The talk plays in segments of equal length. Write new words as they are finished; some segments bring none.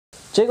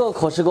这个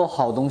可是个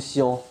好东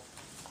西哦，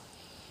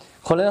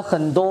可能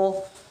很多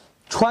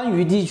川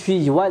渝地区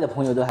以外的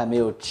朋友都还没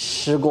有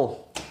吃过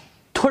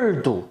兔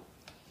儿肚。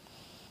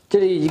这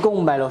里一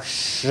共买了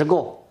10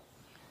个，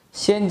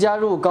先加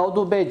入高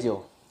度焙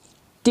酒、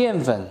淀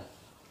粉，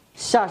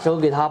下手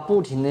给它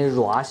不停的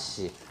揉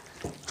洗，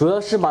主要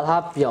是把它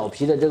表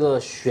皮的这个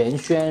旋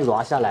圈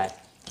揉下来。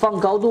放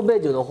高度焙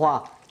酒的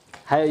话，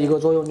还有一个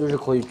作用就是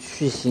可以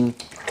去腥。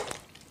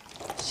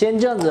先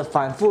这样子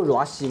反复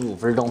揉洗5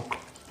分钟，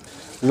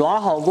揉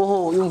好过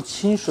后用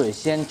清水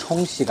先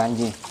冲洗干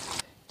净。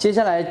接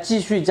下来继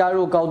续加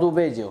入高度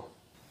焙酒、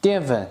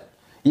淀粉，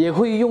也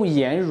会用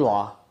盐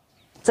揉，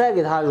再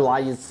给它揉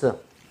一次。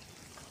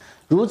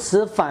如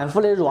此反复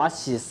的揉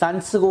洗3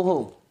次过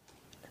后，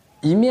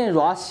一面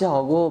揉洗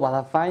好过后，把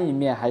它翻一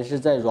面，还是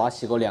再揉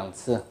洗过2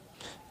次。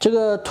这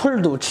个兔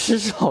儿肚吃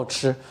是好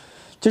吃，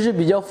就是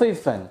比较费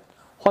粉。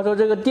话说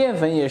这个淀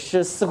粉也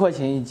是4块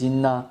钱1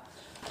斤呢，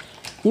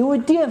因为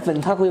淀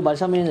粉它可以把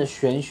上面的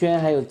旋圈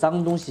还有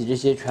脏东西这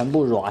些全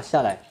部揉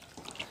下来。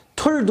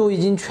兔儿肚已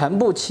经全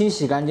部清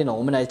洗干净了，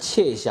我们来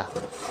切一下。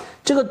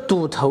这个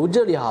肚头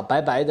这里白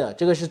白的，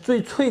这个是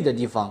最脆的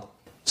地方，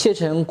切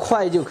成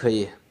块就可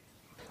以。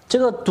这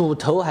个肚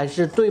头还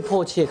是对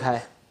破切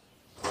开，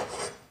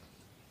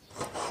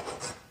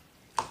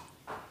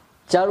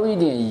加入一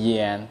点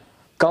盐、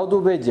高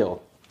度焙酒，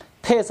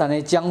配上的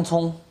姜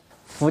葱、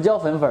胡椒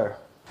粉粉，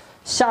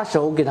下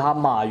手给它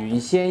码匀，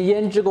先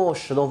腌制个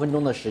10多分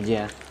钟的时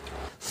间。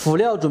辅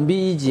料准备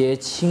1节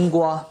青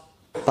瓜，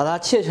把它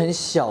切成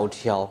小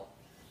条，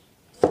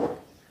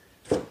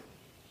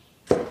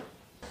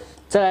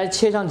再来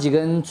切上几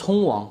根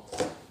葱王。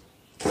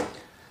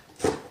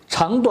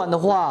长短的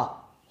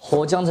话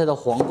和刚才的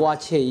黄瓜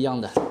切一样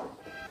的，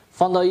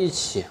放到一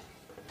起。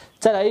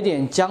再来一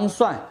点姜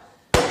蒜，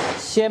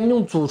先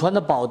用祖传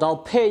的宝刀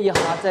配一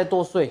下，再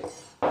剁碎。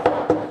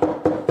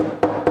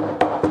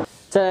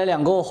再来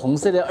2个红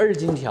色的2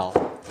荆条，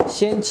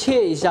先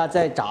切一下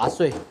再炸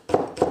碎。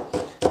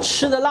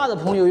吃的辣的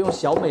朋友用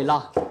小美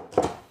辣。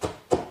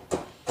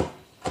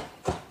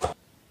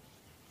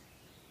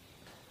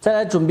再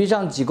来准备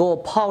上几个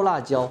泡辣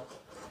椒，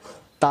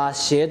打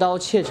斜刀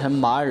切成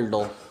马耳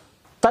朵。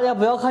大家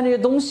不要看这些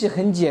东西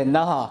很简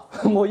单哈，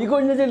我一个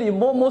人在这里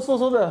摸摸索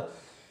索的，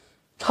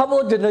差不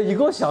多整了1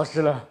个小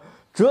时了。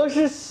主要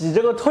是洗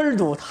这个兔儿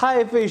肚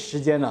太费时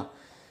间了，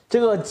这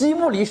个机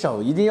不离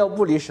手，一定要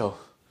不离手。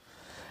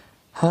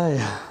哎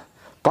呀，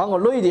把我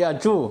累的呀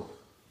住！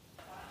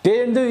别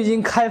人都已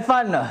经开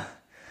饭了，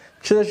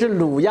吃的是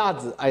卤鸭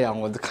子，哎呀，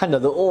我看着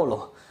都饿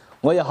了，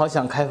我也好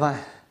想开饭。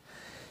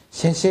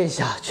先歇一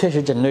下，确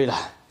实整累了。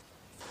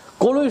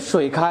锅内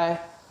水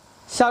开，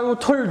下入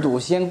兔儿肚，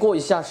先过一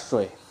下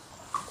水，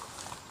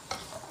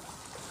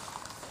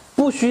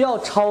不需要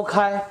焯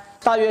开，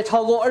大约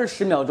超过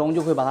20秒钟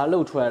就会把它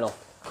露出来了。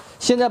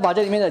现在把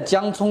这里面的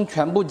姜葱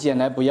全部剪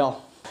来不要。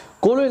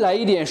锅内来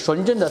一点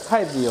纯正的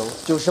菜籽油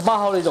，98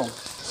号那种，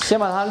先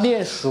把它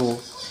炼熟。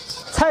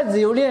菜籽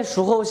油炼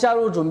熟后，下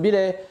入准备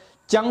的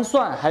姜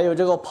蒜，还有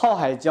这个泡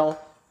海椒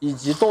以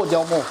及剁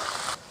椒末，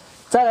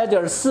再来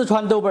点四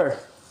川豆瓣儿，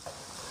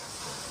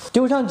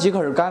丢上几口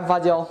干发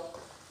椒，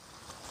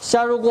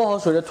下入过好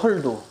水的兔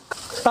儿肚，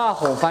大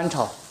火翻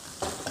炒。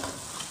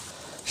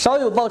稍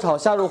有爆炒，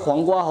下入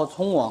黄瓜和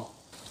葱王，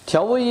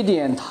调味一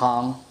点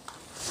糖、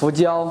胡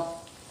椒、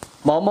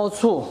毛毛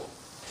醋、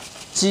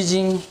鸡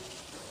精、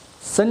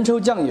生抽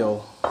酱油，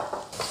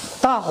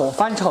大火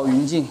翻炒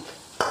匀净。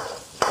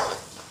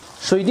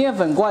水淀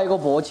粉挂一个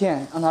薄芡，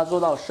让它做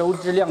到收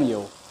汁亮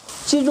油。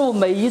记住，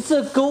每一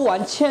次勾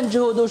完芡之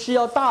后都是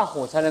要大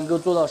火才能够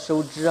做到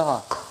收汁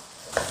哈。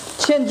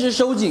芡汁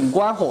收紧，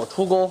关火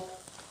出锅，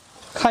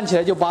看起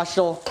来就巴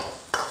适哦。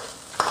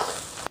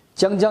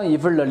将1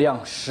份的量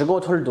，10个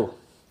兔儿肚。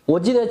我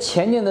记得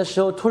前年的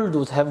时候兔儿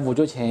肚才5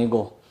角钱一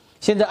个，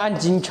现在按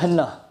斤称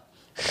了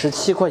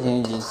，17块钱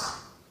1斤。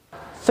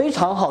非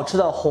常好吃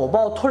的火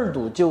爆兔儿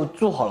肚就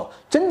做好了。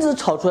榛子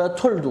炒出来的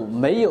兔儿肚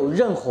没有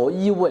任何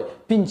异味，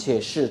并且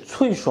是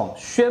脆爽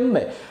鲜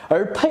美，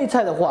而配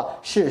菜的话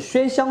是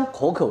鲜香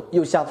可口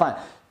又下饭。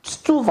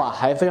做法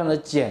还非常的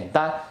简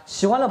单，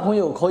喜欢的朋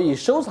友可以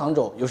收藏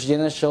着，有时间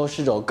的时候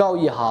试着搞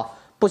一下，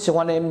不喜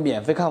欢的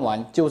免费看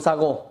完就撒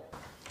个。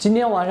今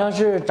天晚上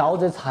是着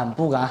得惨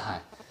不敢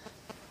喊，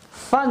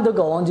饭都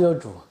搞忘记了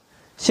煮，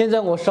现在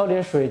我烧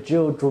点水，只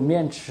有煮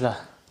面吃了。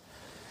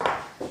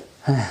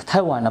哎，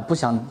太晚了，不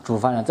想煮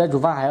饭了，再煮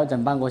饭还要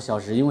整半个小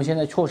时，因为现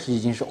在确实已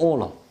经是饿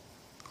了。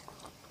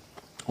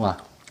哇！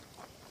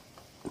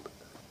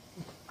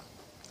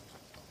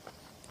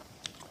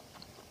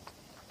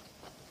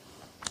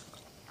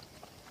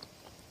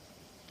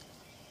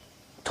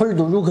兔儿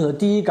肚入口的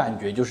第一感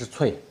觉就是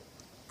脆，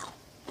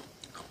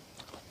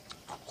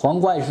黄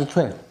瓜也是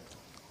脆。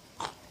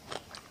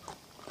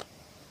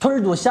兔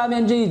儿肚下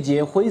面这一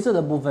节灰色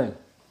的部分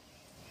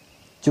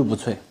就不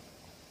脆，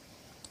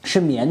是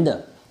绵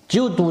的。只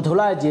有肚头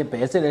那一节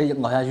白色的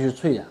咬下去是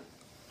脆的，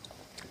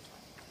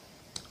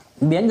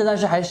绵的但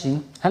是还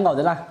行，还咬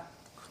得烂。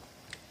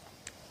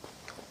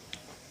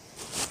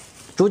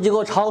煮几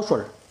个焯水，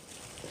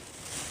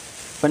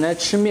本来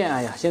吃面，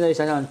哎呀，现在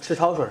想想吃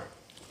焯水。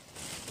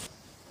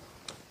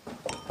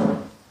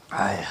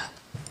哎呀，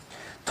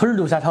腿儿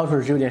肚下焯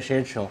水是有点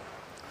奢侈哦。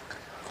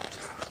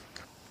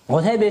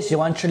我特别喜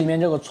欢吃里面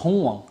这个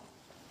葱王。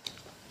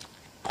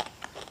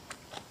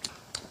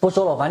不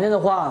说了，反正的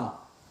话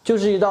就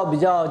是一道比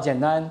较简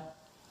单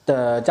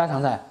的家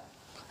常菜。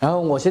然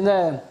后我现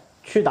在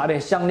去打点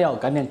香料，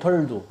赶点腿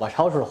儿肚，把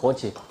焯水和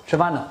起，吃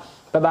饭了，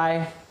拜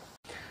拜。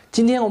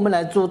今天我们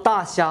来做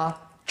大虾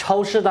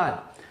超市蛋，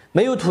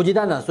没有土鸡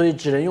蛋的，所以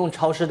只能用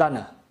超市蛋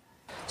了。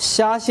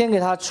虾先给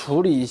它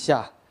处理一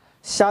下，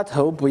虾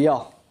头不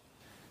要，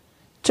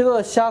这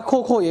个虾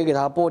壳壳也给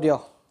它剥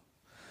掉，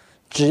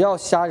只要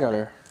虾仁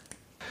儿。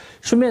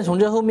顺便从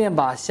这后面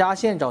把虾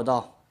线找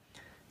到，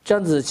这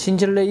样子轻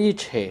轻的一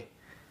扯，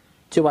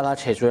就把它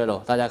扯出来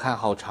了。大家看，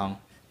好长。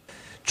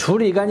处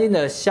理干净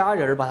的虾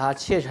仁儿，把它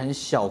切成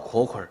小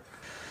壳块，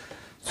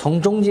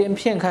从中间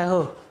片开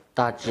后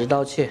打直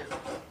刀切。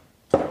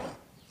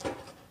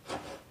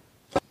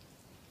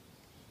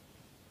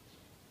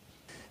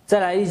再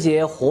来一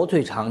节火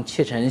腿肠，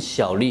切成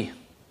小粒，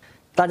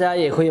大家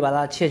也可以把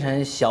它切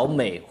成小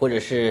美或者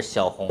是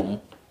小红。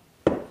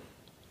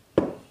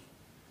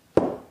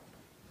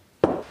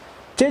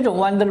这种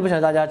豌豆不晓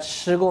得大家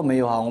吃过没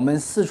有啊？我们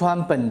四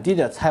川本地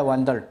的菜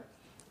豌豆，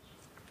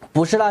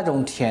不是那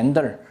种甜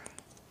豆儿。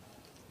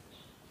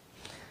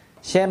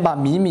先把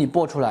米米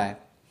剥出来，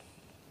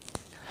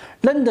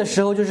嫩的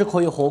时候就是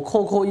可以和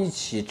壳壳一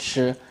起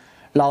吃，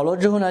老了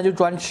之后呢就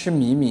专吃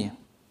米米。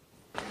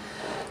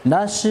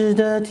那时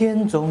的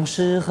天总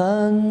是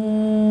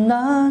很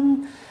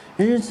蓝，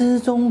日子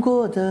总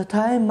过得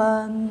太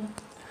慢，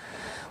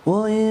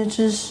我也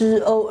只是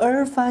偶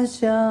尔翻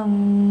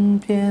相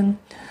片，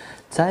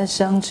才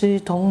想起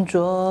同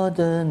桌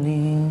的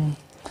你。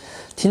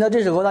听到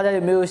这首歌，大家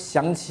有没有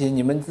想起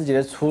你们自己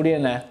的初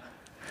恋呢？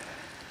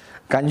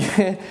感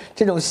觉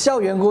这种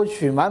校园歌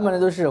曲满满的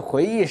都是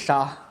回忆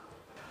杀。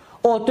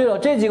哦，对了，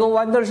这几个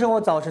豌豆是我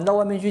早晨到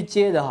外面去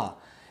接的哈。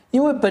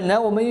因为本来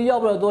我们又要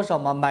不了多少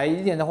嘛，买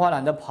一点的话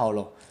懒得跑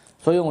了，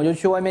所以我就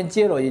去外面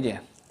借了一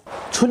点。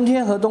春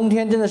天和冬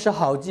天真的是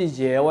好季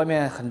节，外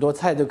面很多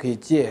菜都可以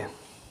借。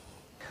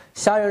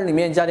虾仁里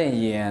面加点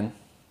盐、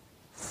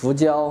胡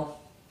椒，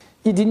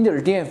一丁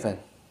点淀粉，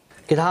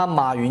给它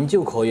码匀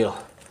就可以了。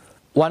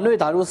碗内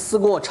打入4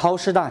个超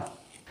市蛋，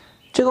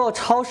这个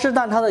超市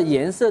蛋它的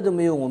颜色都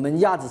没有我们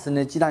亚子生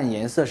的鸡蛋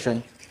颜色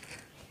深。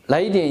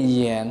来一点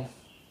盐，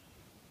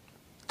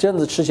这样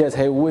子吃起来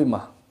才有味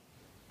嘛。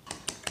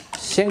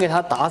先给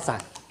它打散，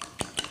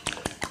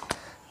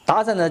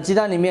打散的鸡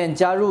蛋里面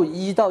加入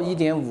1到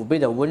1.5倍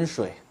的温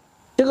水，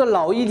这个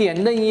老一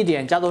点、嫩一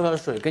点加多少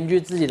水，根据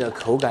自己的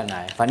口感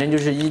来，反正就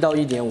是1到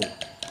1.5。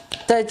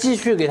再继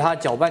续给它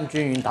搅拌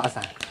均匀打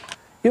散，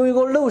用一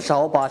个漏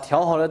勺把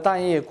调好的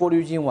蛋液过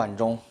滤进碗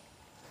中，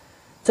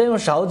再用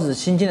勺子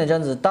轻轻的这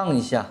样子荡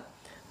一下，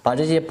把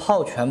这些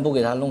泡全部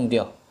给它弄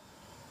掉。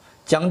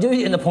讲究一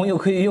点的朋友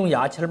可以用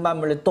牙签慢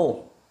慢的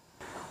剁。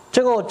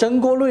这个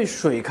蒸锅内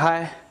水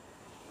开。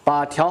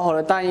把调好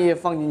的蛋液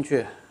放进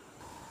去，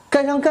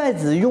盖上盖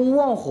子，用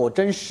旺火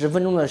蒸10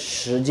分钟的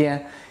时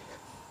间。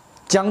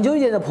讲究一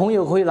点的朋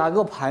友可以拿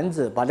个盘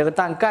子把这个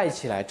蛋盖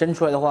起来，蒸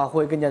出来的话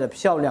会更加的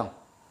漂亮。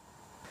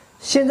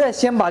现在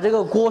先把这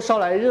个锅烧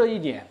来热一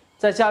点，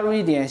再加入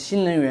一点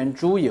新能源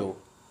猪油，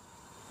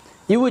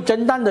因为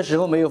蒸蛋的时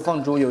候没有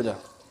放猪油的。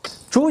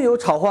猪油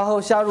炒化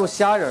后下入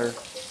虾仁儿，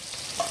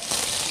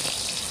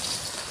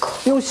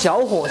用小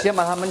火先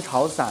把它们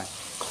炒散，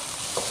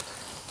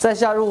再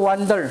下入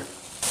豌豆儿。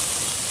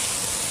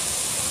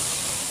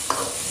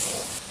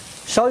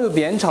稍有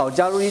煸炒，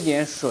加入一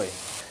点水，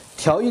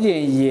调一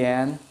点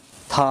盐、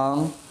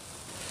糖、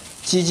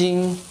鸡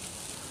精，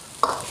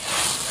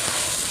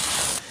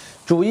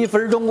煮1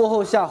分钟过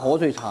后下火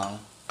腿肠，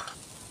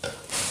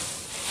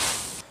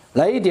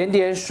来一点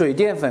点水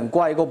淀粉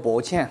挂一个薄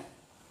芡，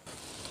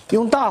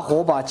用大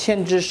火把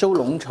芡汁收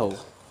浓稠，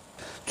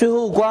最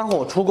后关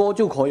火出锅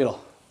就可以了。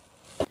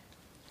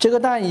这个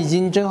蛋已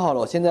经蒸好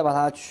了，现在把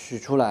它取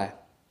出来，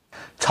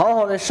炒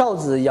好的臊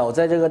子舀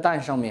在这个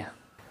蛋上面。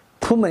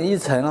铺满一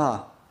层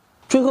啊，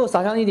最后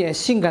撒上一点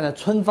性感的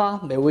春发，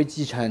美味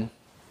继承。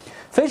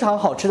非常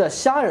好吃的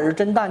虾仁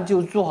蒸蛋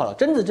就做好了，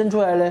蒸子蒸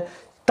出来呢，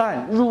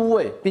蛋入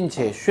味并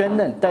且鲜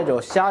嫩，带着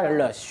虾仁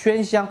的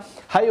鲜香，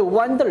还有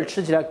豌豆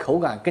吃起来口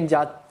感更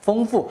加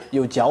丰富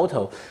有嚼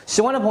头。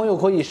喜欢的朋友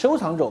可以收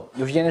藏着，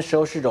有时间的时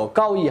候试着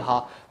告一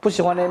下，不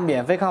喜欢的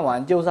免费看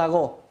完就那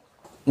个。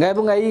爱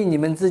不爱意你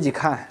们自己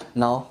看。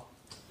喏，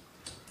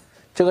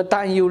这个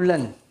蛋又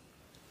嫩。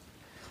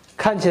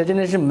看起来真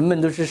的是满满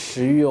都是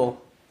食欲哦。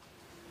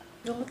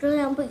有质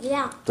量不一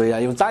样。对呀，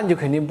有蛋就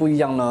肯定不一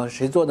样了。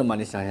谁做的嘛？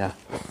你想一下。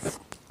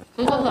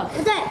不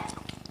对。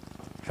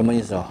什么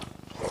意思哦？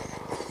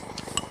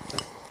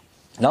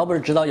老板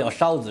知道咬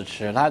哨子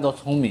吃，他还多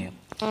聪明。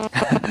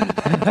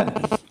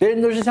别人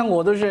都是像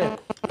我，都是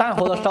蛋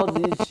和哨子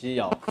一起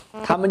咬，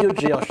他们就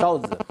只咬哨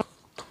子，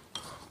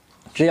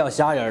只咬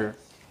虾仁儿。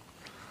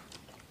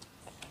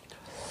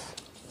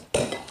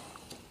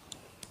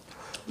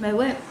美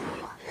味。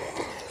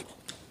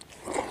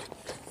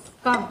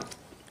棒。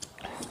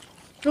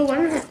这完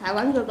全是台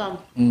湾这个。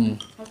嗯，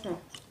好吃。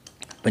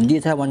本地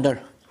菜豌豆。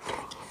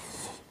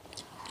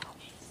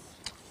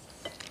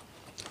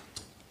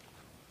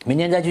明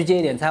天再去借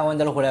一点菜豌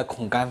豆回来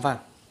孔干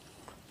饭。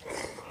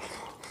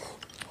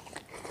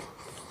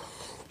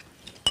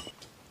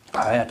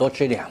哎呀，多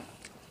吃一点。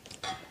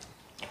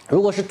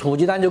如果是土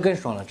鸡蛋就更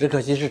爽了，只可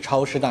惜是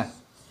超市蛋。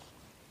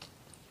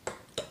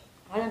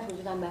还想土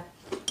鸡蛋呗？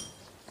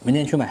明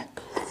天去买。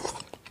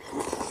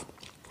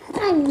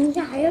那你明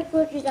天还要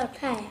做这道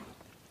菜呀？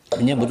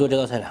明天不做这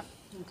道菜了。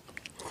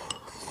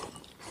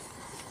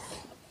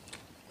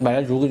买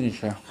来煮给你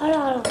吃。好了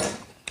好了。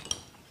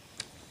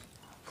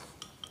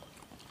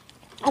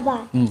阿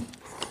爸。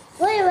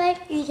我以为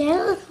以前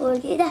是土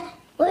鸡蛋，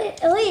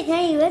我以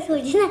前以为土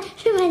鸡蛋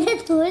是埋在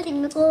土里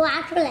面给我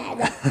挖出来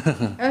的。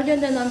然后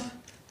现在呢？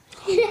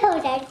现在我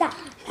才知道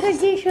是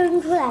鸡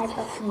生出来的，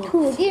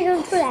土鸡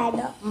生出来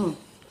的。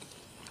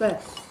对。